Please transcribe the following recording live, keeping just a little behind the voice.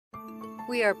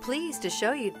We are pleased to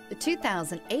show you the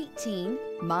 2018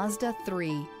 Mazda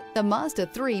 3. The Mazda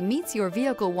 3 meets your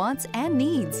vehicle wants and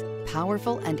needs.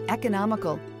 Powerful and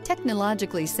economical,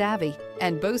 technologically savvy,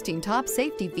 and boasting top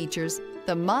safety features,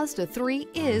 the Mazda 3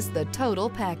 is the total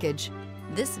package.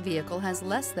 This vehicle has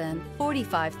less than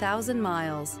 45,000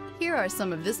 miles. Here are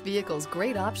some of this vehicle's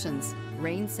great options: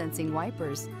 rain sensing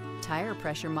wipers, tire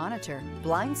pressure monitor,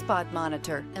 blind spot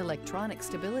monitor, electronic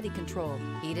stability control,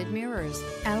 heated mirrors,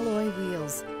 alloy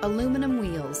wheels, aluminum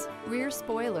wheels, rear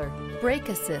spoiler, brake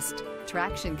assist,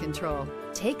 traction control.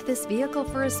 Take this vehicle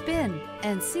for a spin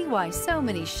and see why so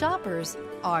many shoppers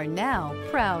are now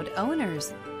proud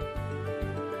owners.